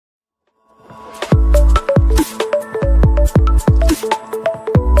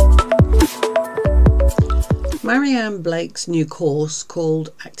Marian Blake's new course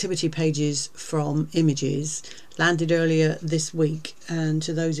called Activity Pages from Images landed earlier this week, and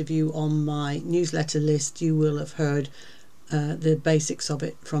to those of you on my newsletter list you will have heard the basics of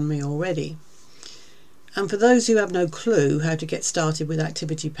it from me already. And for those who have no clue how to get started with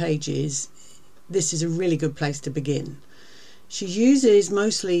activity pages, this is a really good place to begin. She uses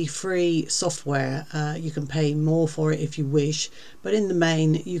mostly free software. You can pay more for it if you wish, but in the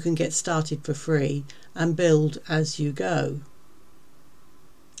main you can get started for free and build as you go.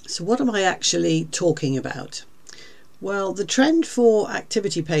 So what am I actually talking about? Well, the trend for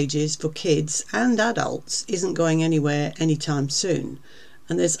activity pages for kids and adults isn't going anywhere anytime soon,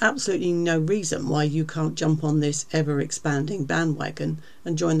 and there's absolutely no reason why you can't jump on this ever-expanding bandwagon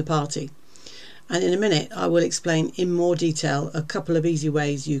and join the party. And in a minute I will explain in more detail a couple of easy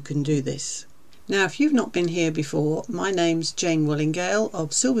ways you can do this. Now, if you've not been here before, my name's Jane Wollingale of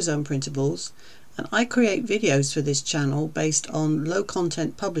Silverzone Printables, and I create videos for this channel based on low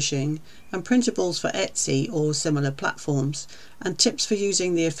content publishing and printables for Etsy or similar platforms, and tips for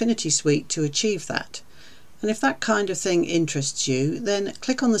using the Affinity suite to achieve that. And if that kind of thing interests you, then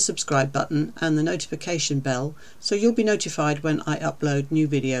click on the subscribe button and the notification bell so you'll be notified when I upload new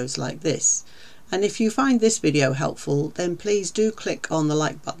videos like this. And if you find this video helpful, then please do click on the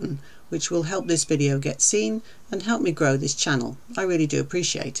like button, which will help this video get seen and help me grow this channel. I really do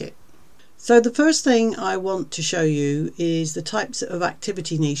appreciate it. So the first thing I want to show you is the types of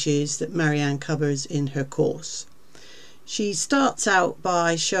activity niches that Marian covers in her course. She starts out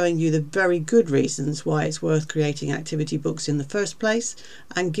by showing you the very good reasons why it's worth creating activity books in the first place,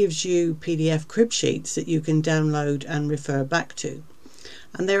 and gives you PDF crib sheets that you can download and refer back to.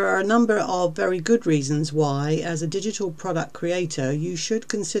 And there are a number of very good reasons why, as a digital product creator, you should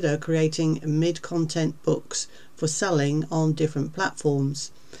consider creating mid-content books for selling on different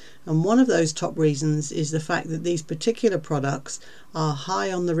platforms. And one of those top reasons is the fact that these particular products are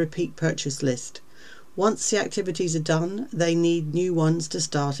high on the repeat purchase list. Once the activities are done, they need new ones to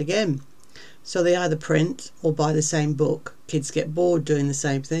start again. So they either print or buy the same book. Kids get bored doing the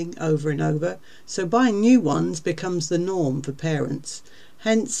same thing over and over, so buying new ones becomes the norm for parents.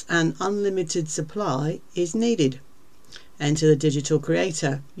 Hence, an unlimited supply is needed. Enter the digital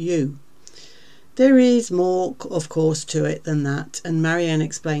creator, you. There is more, of course, to it than that, and Marian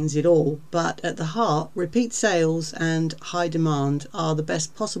explains it all, but at the heart, repeat sales and high demand are the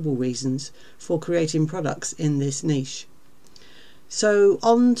best possible reasons for creating products in this niche. So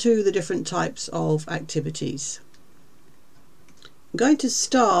on to the different types of activities. I'm going to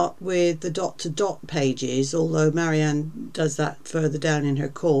start with the dot-to-dot pages, although Marian does that further down in her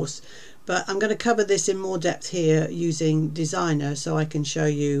course, but I'm going to cover this in more depth here using Designer so I can show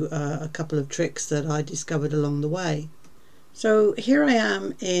you a couple of tricks that I discovered along the way. So here I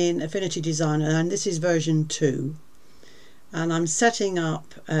am in Affinity Designer, and this is version 2, and I'm setting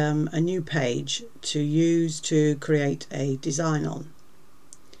up a new page to use to create a design on.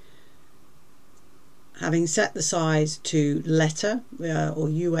 Having set the size to letter or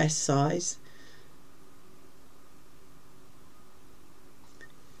US size,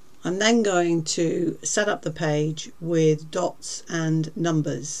 I'm then going to set up the page with dots and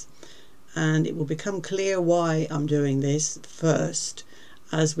numbers, and it will become clear why I'm doing this first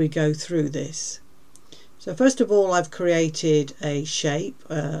as we go through this. So first of all, I've created a shape,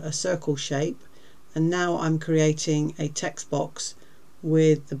 a circle shape, and now I'm creating a text box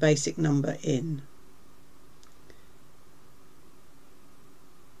with the basic number in.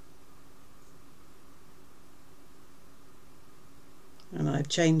 And I've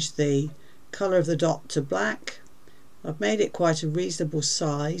changed the colour of the dot to black. I've made it quite a reasonable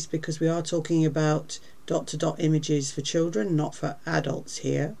size because we are talking about dot-to-dot images for children, not for adults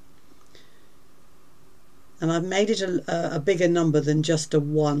here. And I've made it a bigger number than just a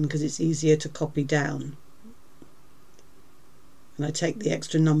 1 because it's easier to copy down. And I take the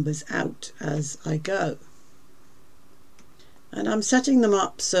extra numbers out as I go. And I'm setting them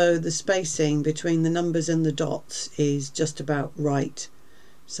up so the spacing between the numbers and the dots is just about right,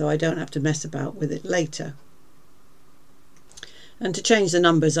 so I don't have to mess about with it later. And to change the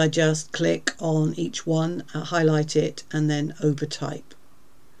numbers, I just click on each one, highlight it, and then overtype.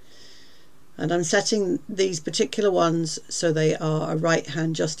 And I'm setting these particular ones so they are right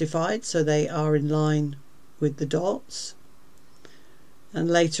hand justified, so they are in line with the dots. And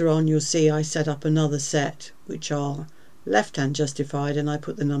later on you'll see I set up another set which are left hand justified, and I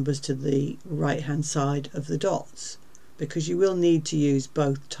put the numbers to the right hand side of the dots because you will need to use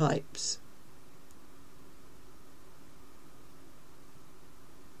both types.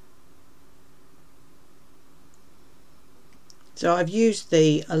 So I've used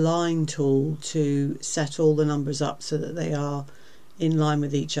the align tool to set all the numbers up so that they are in line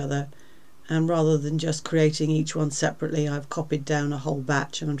with each other, and rather than just creating each one separately, I've copied down a whole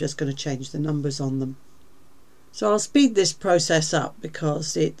batch and I'm just going to change the numbers on them. So I'll speed this process up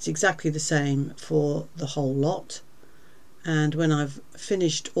because it's exactly the same for the whole lot, and when I've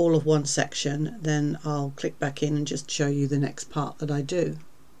finished all of one section, then I'll click back in and just show you the next part that I do.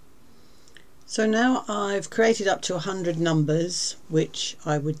 So now I've created up to 100 numbers, which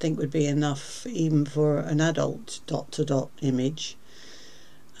I would think would be enough even for an adult dot-to-dot image.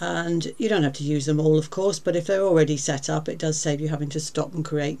 And you don't have to use them all, of course, but if they're already set up, it does save you having to stop and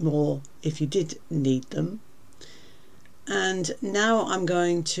create more if you did need them. And now I'm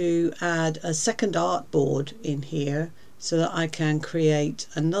going to add a second artboard in here so that I can create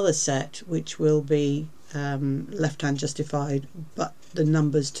another set which will be left-hand justified, but the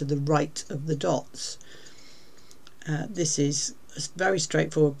numbers to the right of the dots. This is a very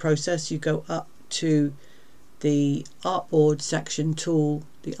straightforward process. You go up to the artboard section tool,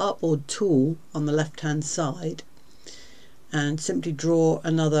 the artboard tool on the left-hand side, and simply draw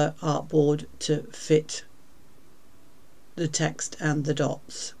another artboard to fit the text and the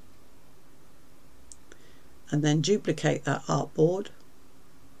dots, and then duplicate that artboard,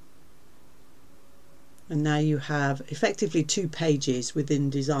 and now you have effectively 2 pages within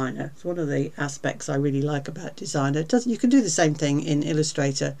Designer. It's one of the aspects I really like about Designer. You can do the same thing in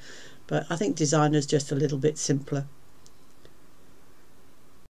Illustrator, but I think Designer is just a little bit simpler.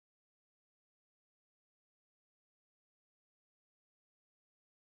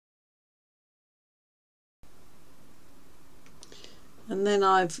 And then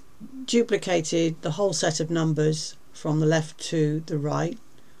I've duplicated the whole set of numbers from the left to the right,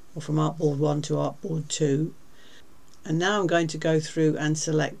 or from artboard 1 to artboard 2. And now I'm going to go through and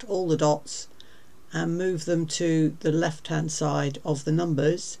select all the dots and move them to the left hand side of the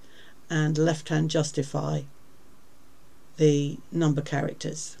numbers and left hand justify the number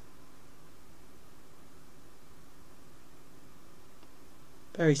characters.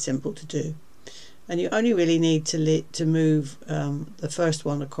 Very simple to do. And you only really need to move the first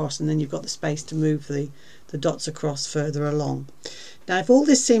one across, and then you've got the space to move the dots across further along. Now if all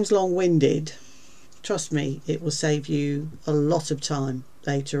this seems long-winded, trust me, it will save you a lot of time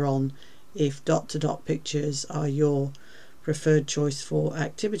later on if dot-to-dot pictures are your preferred choice for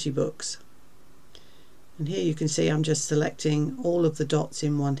activity books. And here you can see I'm just selecting all of the dots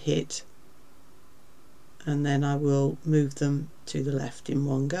in one hit, and then I will move them to the left in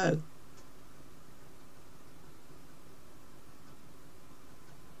one go.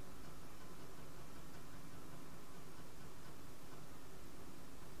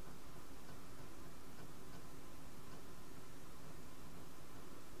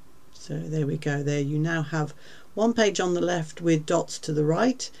 So there we go. There you now have one page on the left with dots to the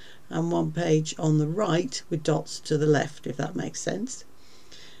right, and one page on the right with dots to the left, if that makes sense.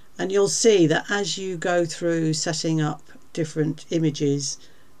 And you'll see that as you go through setting up different images,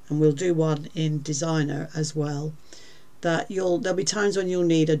 and we'll do one in Designer as well, that there'll be times when you'll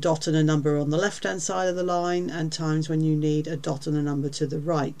need a dot and a number on the left hand side of the line, and times when you need a dot and a number to the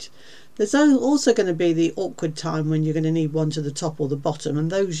right. There's also going to be the awkward time when you're going to need one to the top or the bottom, and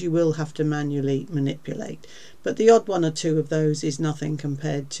those you will have to manually manipulate. But the odd one or two of those is nothing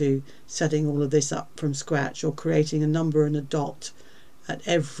compared to setting all of this up from scratch, or creating a number and a dot at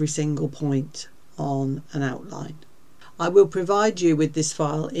every single point on an outline. I will provide you with this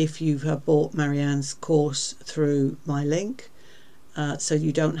file if you have bought Marianne's course through my link, so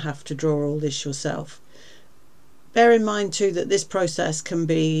you don't have to draw all this yourself. Bear in mind too that this process can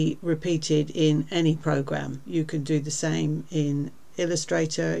be repeated in any program. You can do the same in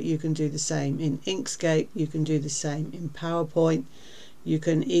Illustrator, you can do the same in Inkscape, you can do the same in PowerPoint, you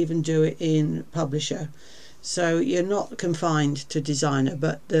can even do it in Publisher. So you're not confined to Designer,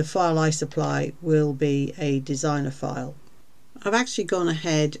 but the file I supply will be a Designer file. I've actually gone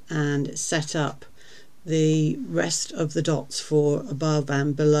ahead and set up the rest of the dots for above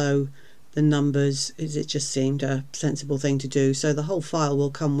and below the numbers, as it just seemed a sensible thing to do. So the whole file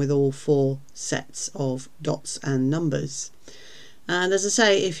will come with all 4 sets of dots and numbers. And as I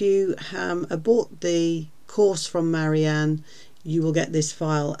say, if you have bought the course from Marianne, you will get this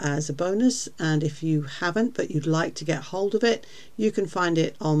file as a bonus, and if you haven't but you'd like to get hold of it, you can find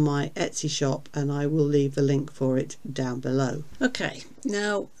it on my Etsy shop, and I will leave the link for it down below. Okay,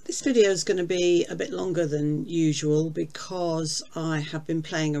 now this video is going to be a bit longer than usual because I have been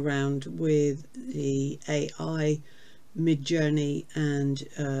playing around with the AI Mid-Journey and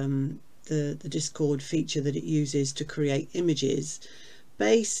the Discord feature that it uses to create images.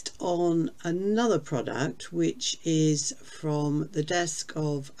 based on another product which is from the desk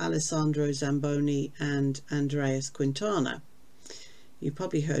of Alessandro Zamboni and Andreas Quintana. You've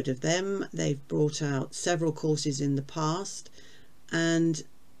probably heard of them. They've brought out several courses in the past, and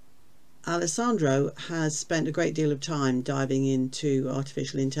Alessandro has spent a great deal of time diving into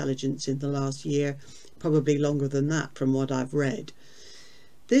artificial intelligence in the last year, probably longer than that from what I've read.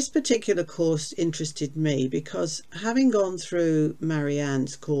 This particular course interested me because, having gone through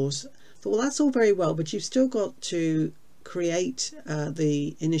Marianne's course, I thought, well, that's all very well, but you've still got to create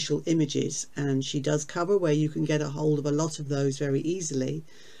the initial images, and she does cover where you can get a hold of a lot of those very easily,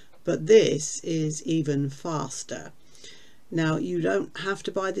 but this is even faster. Now, you don't have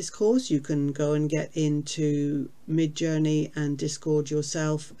to buy this course. You can go and get into Midjourney and Discord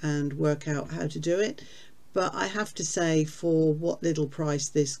yourself and work out how to do it. But I have to say, for what little price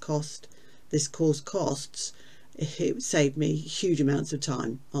this course costs, it saved me huge amounts of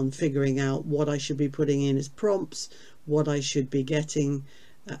time on figuring out what I should be putting in as prompts, what I should be getting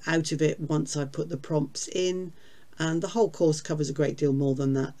out of it once I put the prompts in, and the whole course covers a great deal more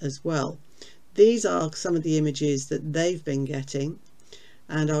than that as well. These are some of the images that they've been getting,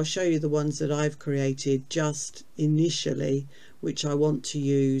 and I'll show you the ones that I've created just initially, which I want to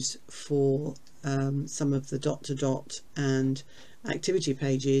use for some of the dot-to-dot and activity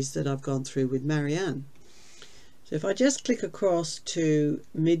pages that I've gone through with Marianne. So if I just click across to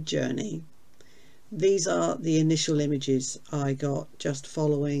Midjourney, these are the initial images I got just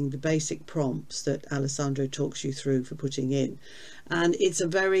following the basic prompts that Alessandro talks you through for putting in. And it's a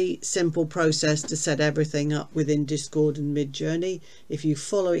very simple process to set everything up within Discord and Midjourney. If you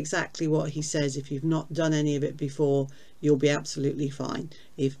follow exactly what he says, if you've not done any of it before, you'll be absolutely fine.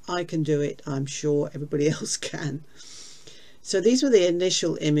 If I can do it, I'm sure everybody else can. So these were the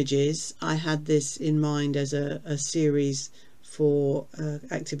initial images. I had this in mind as a series for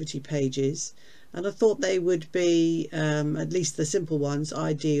activity pages, and I thought they would be, at least the simple ones,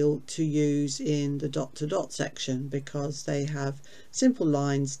 ideal to use in the dot-to-dot section because they have simple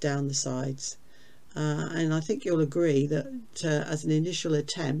lines down the sides. And I think you'll agree that as an initial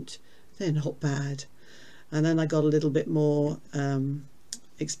attempt, they're not bad. And then I got a little bit more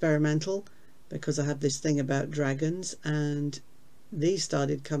experimental because I have this thing about dragons, and these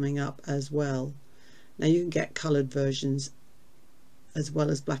started coming up as well. Now you can get coloured versions as well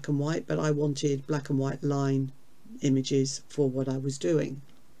as black and white, but I wanted black and white line images for what I was doing.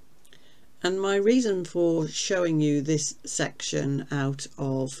 And my reason for showing you this section out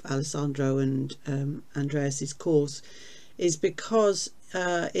of Alessandro and Andreas's course is because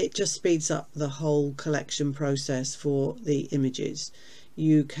it just speeds up the whole collection process for the images.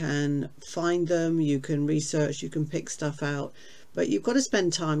 You can find them, you can research, you can pick stuff out, but you've got to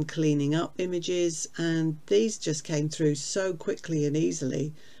spend time cleaning up images, and these just came through so quickly and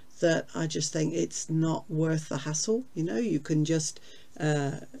easily that I just think it's not worth the hassle. You know, you can just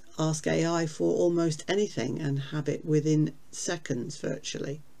ask AI for almost anything and have it within seconds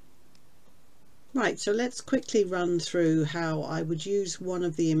virtually. Right, so let's quickly run through how I would use one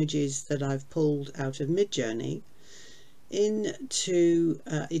of the images that I've pulled out of Midjourney into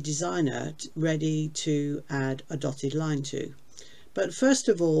a designer ready to add a dotted line to. But first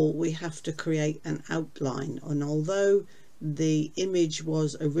of all, we have to create an outline, and although the image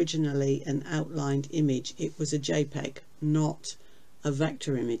was originally an outlined image, it was a JPEG, not a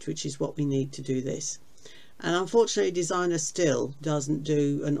vector image, which is what we need to do this. And unfortunately, Designer still doesn't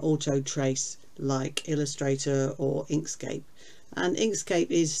do an auto trace like Illustrator or Inkscape, and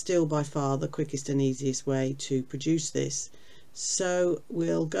Inkscape is still by far the quickest and easiest way to produce this. So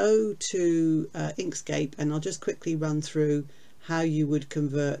we'll go to Inkscape, and I'll just quickly run through how you would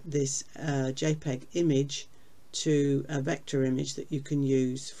convert this JPEG image to a vector image that you can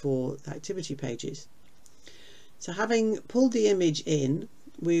use for activity pages. So having pulled the image in,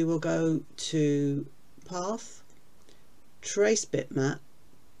 we will go to Path, Trace Bitmap,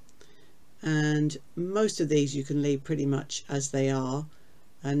 and most of these you can leave pretty much as they are,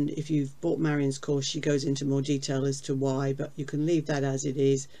 and if you've bought Marian's course, she goes into more detail as to why, but you can leave that as it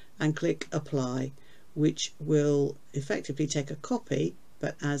is and click Apply, which will effectively take a copy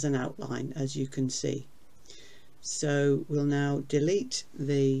but as an outline, as you can see. So we'll now delete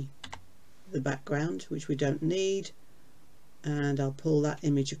the background, which we don't need, and I'll pull that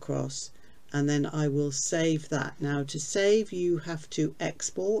image across, and then I will save that. Now to save, you have to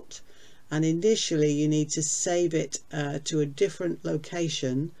export, and initially you need to save it to a different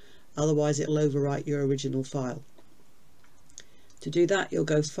location, otherwise it'll overwrite your original file. To do that, you'll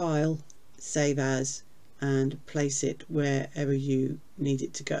go File, Save As, and place it wherever you need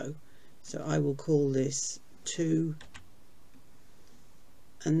it to go. So I will call this 2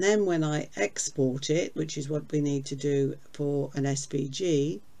 And then when I export it, which is what we need to do for an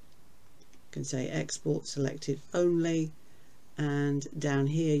SVG, you can say export selected only, and down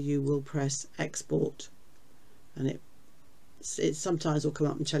here you will press export, and it sometimes will come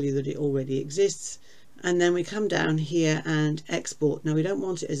up and tell you that it already exists. And then we come down here and export. Now we don't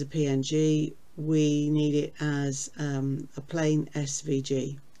want it as a PNG, we need it as a plain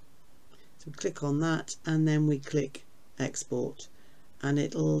SVG. So we click on that and then we click export, and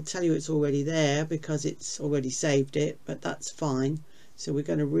it'll tell you it's already there because it's already saved it, but that's fine. So we're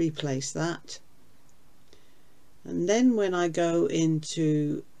going to replace that. And then when I go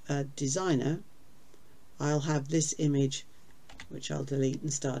into Designer, I'll have this image, which I'll delete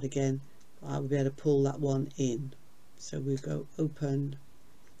and start again. I'll be able to pull that one in. So we'll go open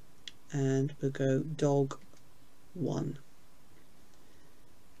and we'll go dog 1.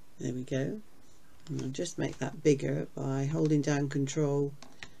 There we go. And I'll just make that bigger by holding down Control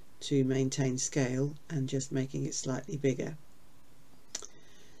to maintain scale and just making it slightly bigger.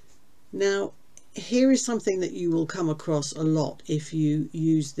 Now here is something that you will come across a lot if you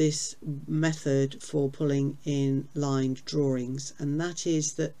use this method for pulling in lined drawings, and that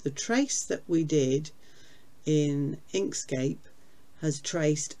is that the trace that we did in Inkscape has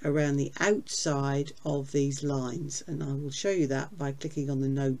traced around the outside of these lines, and I will show you that by clicking on the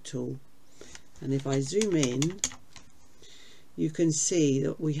node tool. And if I zoom in, you can see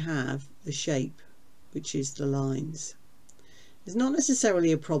that we have the shape, which is the lines. It's not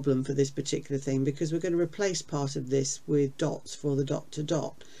necessarily a problem for this particular thing because we're going to replace part of this with dots for the dot to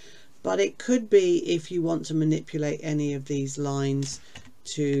dot, but it could be if you want to manipulate any of these lines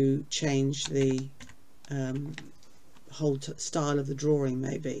to change the whole style of the drawing.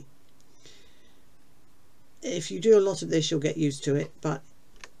 Maybe if you do a lot of this you'll get used to it, but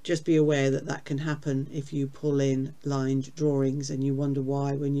just be aware that that can happen if you pull in lined drawings and you wonder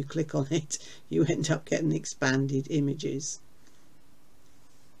why when you click on it you end up getting expanded images.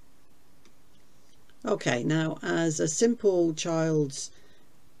 Okay, now as a simple child's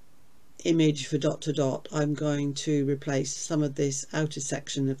image for dot to dot, I'm going to replace some of this outer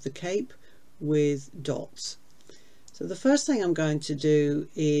section of the cape with dots. So the first thing I'm going to do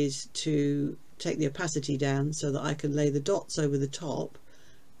is to take the opacity down so that I can lay the dots over the top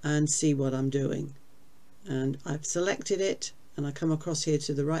and see what I'm doing. And I've selected it and I come across here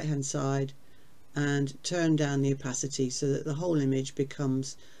to the right hand side and turn down the opacity so that the whole image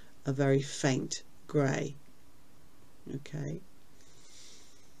becomes a very faint grey. Okay.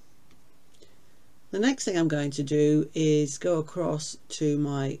 The next thing I'm going to do is go across to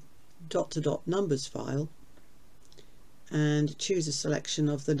my dot to dot numbers file and choose a selection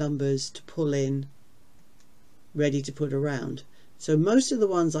of the numbers to pull in ready to put around. So most of the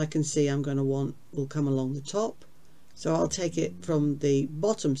ones I can see I'm going to want will come along the top, so I'll take it from the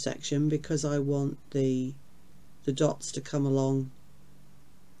bottom section because I want the dots to come along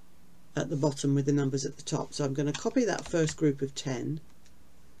at the bottom with the numbers at the top. So I'm going to copy that first group of 10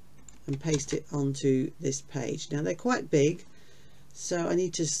 and paste it onto this page. Now they're quite big, so I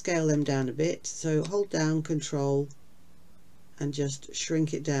need to scale them down a bit, so hold down Control and just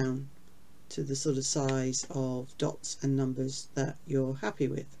shrink it down to the sort of size of dots and numbers that you're happy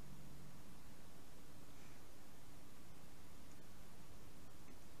with.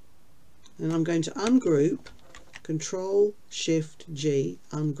 And I'm going to ungroup. Control Shift G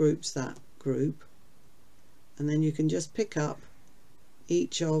ungroups that group, and then you can just pick up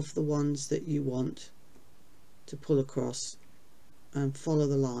each of the ones that you want to pull across and follow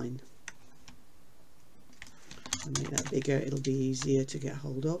the line. I'll make that bigger, it'll be easier to get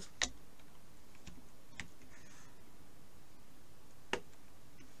hold of.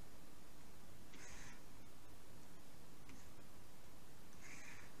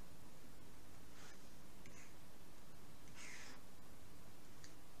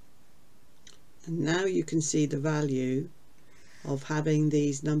 And now you can see the value of having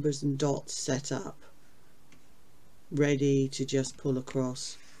these numbers and dots set up ready to just pull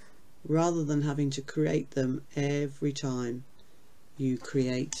across, rather than having to create them every time you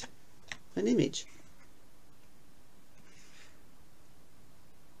create an image.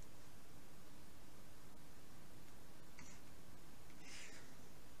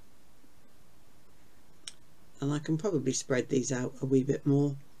 And I can probably spread these out a wee bit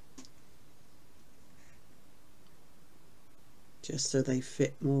more, just so they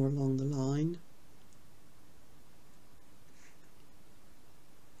fit more along the line.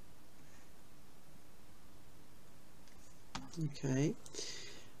 Okay,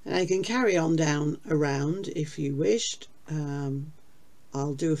 and you can carry on down around if you wished.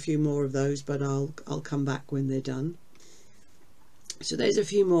 I'll do a few more of those, but I'll come back when they're done. So there's a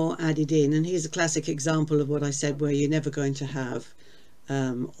few more added in, and here's a classic example of what I said, where you're never going to have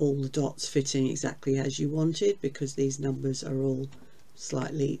all the dots fitting exactly as you wanted, because these numbers are all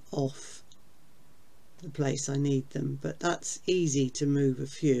slightly off the place I need them. But that's easy to move a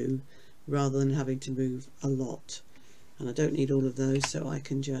few rather than having to move a lot, and I don't need all of those, so I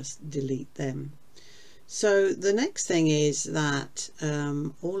can just delete them. So the next thing is that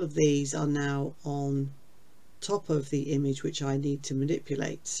all of these are now on top of the image which I need to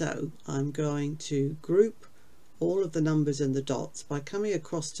manipulate. So I'm going to group all of the numbers and the dots by coming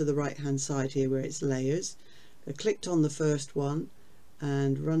across to the right hand side here where it's layers. I clicked on the first one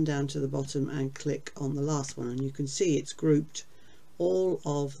and run down to the bottom and click on the last one, and you can see it's grouped all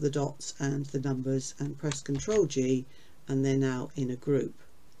of the dots and the numbers, and press Ctrl G and they're now in a group.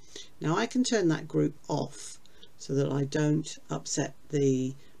 Now I can turn that group off so that I don't upset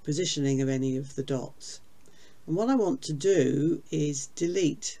the positioning of any of the dots. And what I want to do is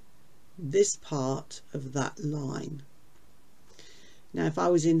delete this part of that line. Now if I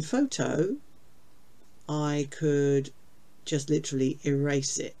was in photo, I could just literally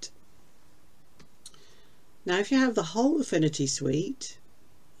erase it. Now if you have the whole Affinity suite,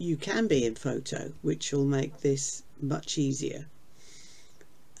 you can be in photo, which will make this much easier.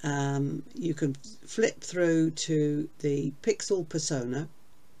 You can flip through to the pixel persona,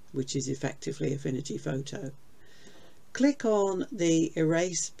 which is effectively Affinity Photo. Click on the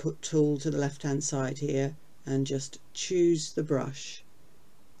erase tool to the left hand side here and just choose the brush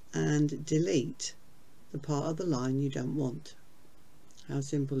and delete the part of the line you don't want. How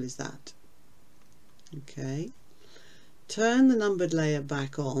simple is that? Okay, turn the numbered layer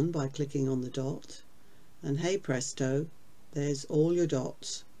back on by clicking on the dot, and hey presto, there's all your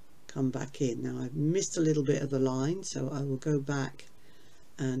dots come back in. Now I've missed a little bit of the line, so I will go back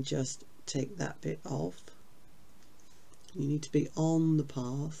and just take that bit off. You need to be on the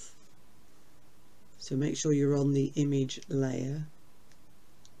path, so make sure you're on the image layer.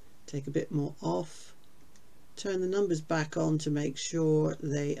 Take a bit more off, turn the numbers back on to make sure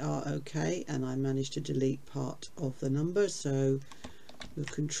they are okay, and I managed to delete part of the number, so we'll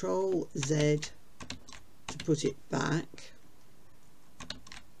Control Z to put it back.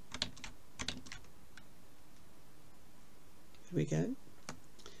 There we go.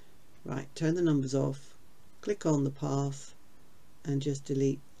 Right, turn the numbers off, click on the path and just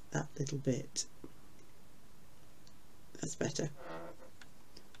delete that little bit. That's better.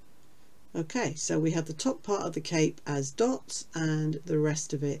 Okay, so we have the top part of the cape as dots and the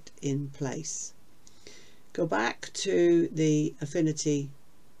rest of it in place. Go back to the Affinity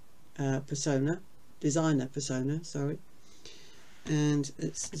Designer persona, sorry, and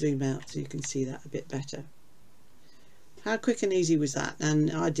let's zoom out so you can see that a bit better. How quick and easy was that?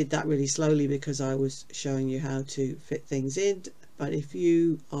 And I did that really slowly because I was showing you how to fit things in, but if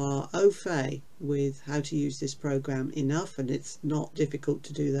you are au fait with how to use this program enough, and it's not difficult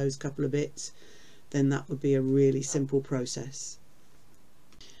to do those couple of bits, then that would be a really simple process.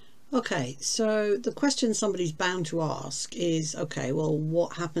 Okay, so the question somebody's bound to ask is, okay, well,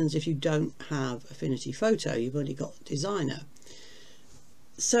 what happens if you don't have Affinity Photo? You've only got Designer.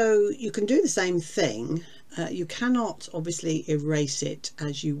 So you can do the same thing. You cannot obviously erase it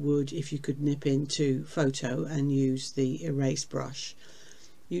as you would if you could nip into Photo and use the erase brush.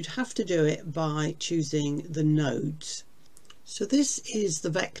 You'd have to do it by choosing the nodes. So this is the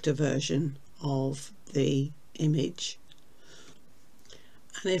vector version of the image.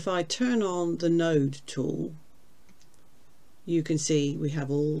 And if I turn on the node tool, you can see we have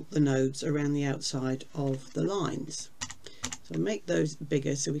all the nodes around the outside of the lines. So make those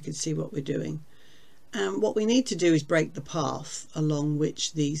bigger so we can see what we're doing. And what we need to do is break the path along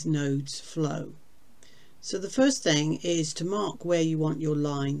which these nodes flow. So the first thing is to mark where you want your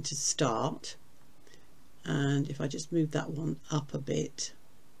line to start. And if I just move that one up a bit,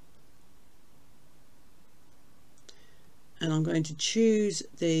 and I'm going to choose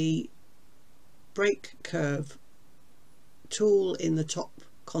the break curve tool in the top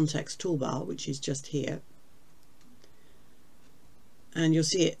context toolbar, which is just here, and you'll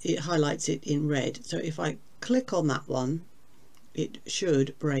see it highlights it in red. So if I click on that one, it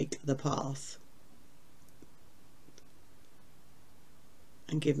should break the path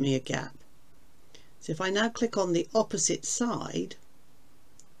and give me a gap. So if I now click on the opposite side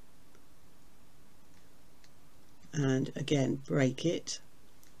and again break it,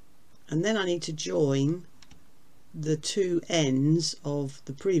 and then I need to join the two ends of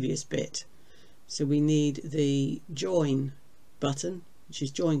the previous bit. So we need the join button, which is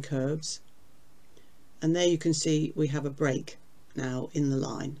join curves, and there you can see we have a break now in the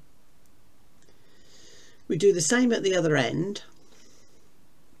line. We do the same at the other end.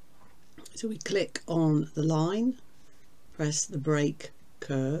 So we click on the line, press the break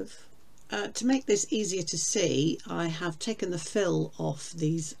curve. To make this easier to see, I have taken the fill off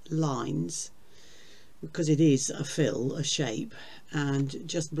these lines because it is a fill, a shape, and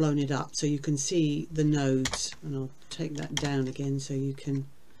just blown it up so you can see the nodes. And I'll take that down again so you can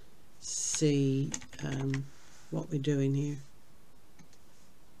see what we're doing here.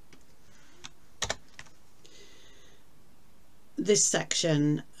 This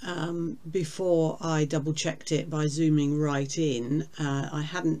section, before I double checked it by zooming right in, I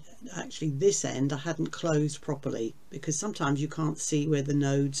hadn't actually, this end I hadn't closed properly, because sometimes you can't see where the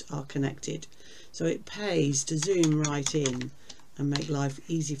nodes are connected. So it pays to zoom right in and make life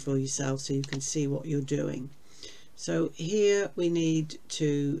easy for yourself so you can see what you're doing. So here we need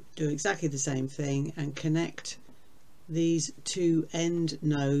to do exactly the same thing and connect these two end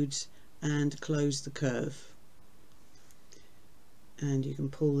nodes and close the curve. And you can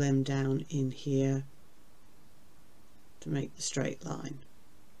pull them down in here to make the straight line.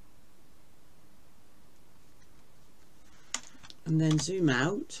 And then zoom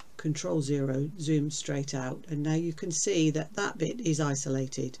out, Control 0, zoom straight out, and now you can see that that bit is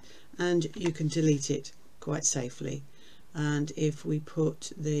isolated and you can delete it quite safely. And if we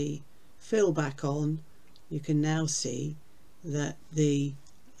put the fill back on, you can now see that the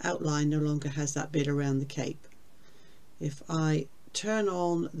outline no longer has that bit around the cape. If I turn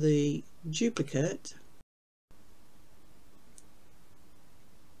on the duplicate,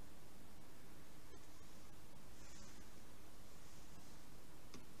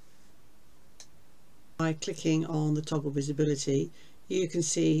 by clicking on the toggle visibility, you can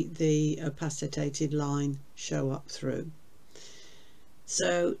see the opacitated line show up through.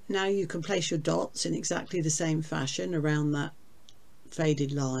 So now you can place your dots in exactly the same fashion around that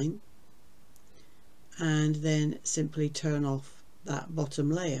faded line, and then simply turn off that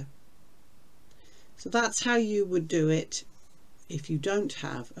bottom layer. So that's how you would do it if you don't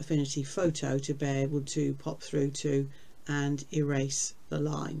have Affinity Photo to be able to pop through to and erase the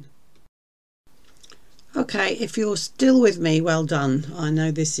line. Okay, if you're still with me, well done. I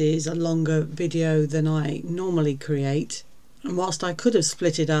know this is a longer video than I normally create, and whilst I could have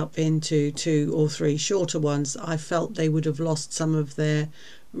split it up into 2 or 3 shorter ones, I felt they would have lost some of their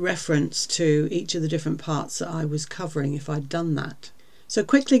reference to each of the different parts that I was covering if I'd done that. So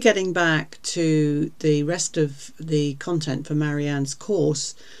quickly getting back to the rest of the content for Marianne's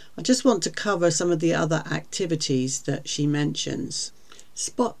course, I just want to cover some of the other activities that she mentions.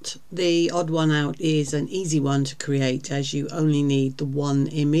 Spot the odd one out is an easy one to create, as you only need the one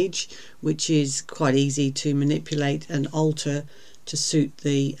image, which is quite easy to manipulate and alter to suit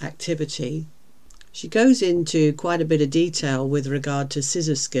the activity. She goes into quite a bit of detail with regard to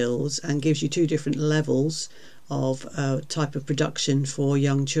scissor skills and gives you 2 different levels of type of production for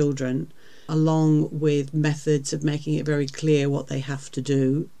young children, along with methods of making it very clear what they have to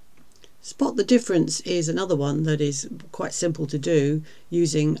do. Spot the difference is another one that is quite simple to do,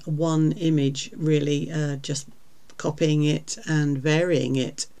 using one image, really just copying it and varying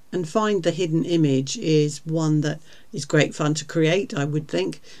it. And find the hidden image is one that is great fun to create, I would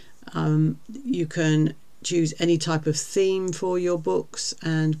think. You can choose any type of theme for your books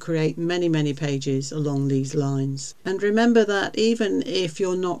and create many pages along these lines. And remember that even if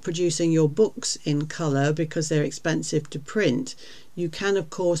you're not producing your books in colour because they're expensive to print, you can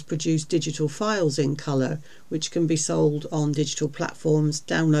of course produce digital files in colour, which can be sold on digital platforms,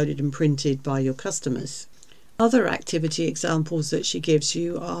 downloaded and printed by your customers. Other activity examples that she gives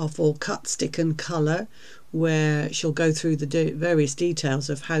you are for cut, stick and colour, where she'll go through the various details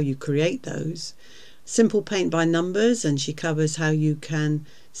of how you create those. Simple paint by numbers, and she covers how you can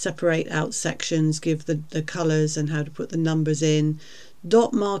separate out sections, give the colours and how to put the numbers in.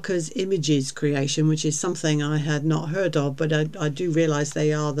 Dot markers images creation, which is something I had not heard of, but I do realise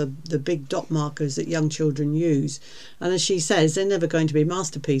they are the big dot markers that young children use. And as she says, they're never going to be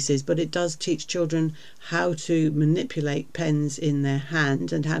masterpieces, but it does teach children how to manipulate pens in their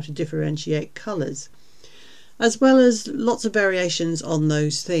hand and how to differentiate colours, as well as lots of variations on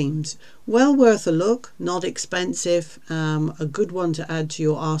those themes. Well worth a look, not expensive, a good one to add to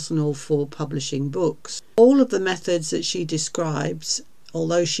your arsenal for publishing books. All of the methods that she describes,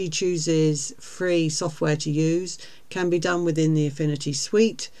 although she chooses free software to use, can be done within the Affinity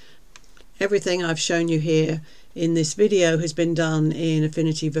suite. Everything I've shown you here in this video has been done in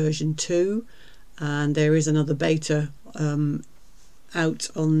Affinity version 2, and there is another beta out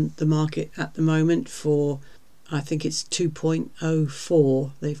on the market at the moment for, I think it's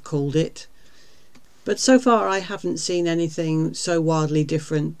 2.04 they've called it. But so far I haven't seen anything so wildly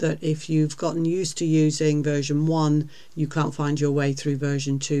different that if you've gotten used to using version 1, you can't find your way through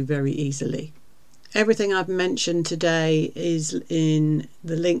version 2 very easily. Everything I've mentioned today is in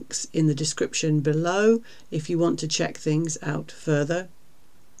the links in the description below if you want to check things out further.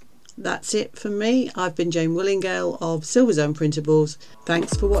 That's it from me. I've been Jane Willingale of Silver Zone Printables.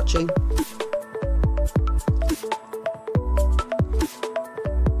 Thanks for watching.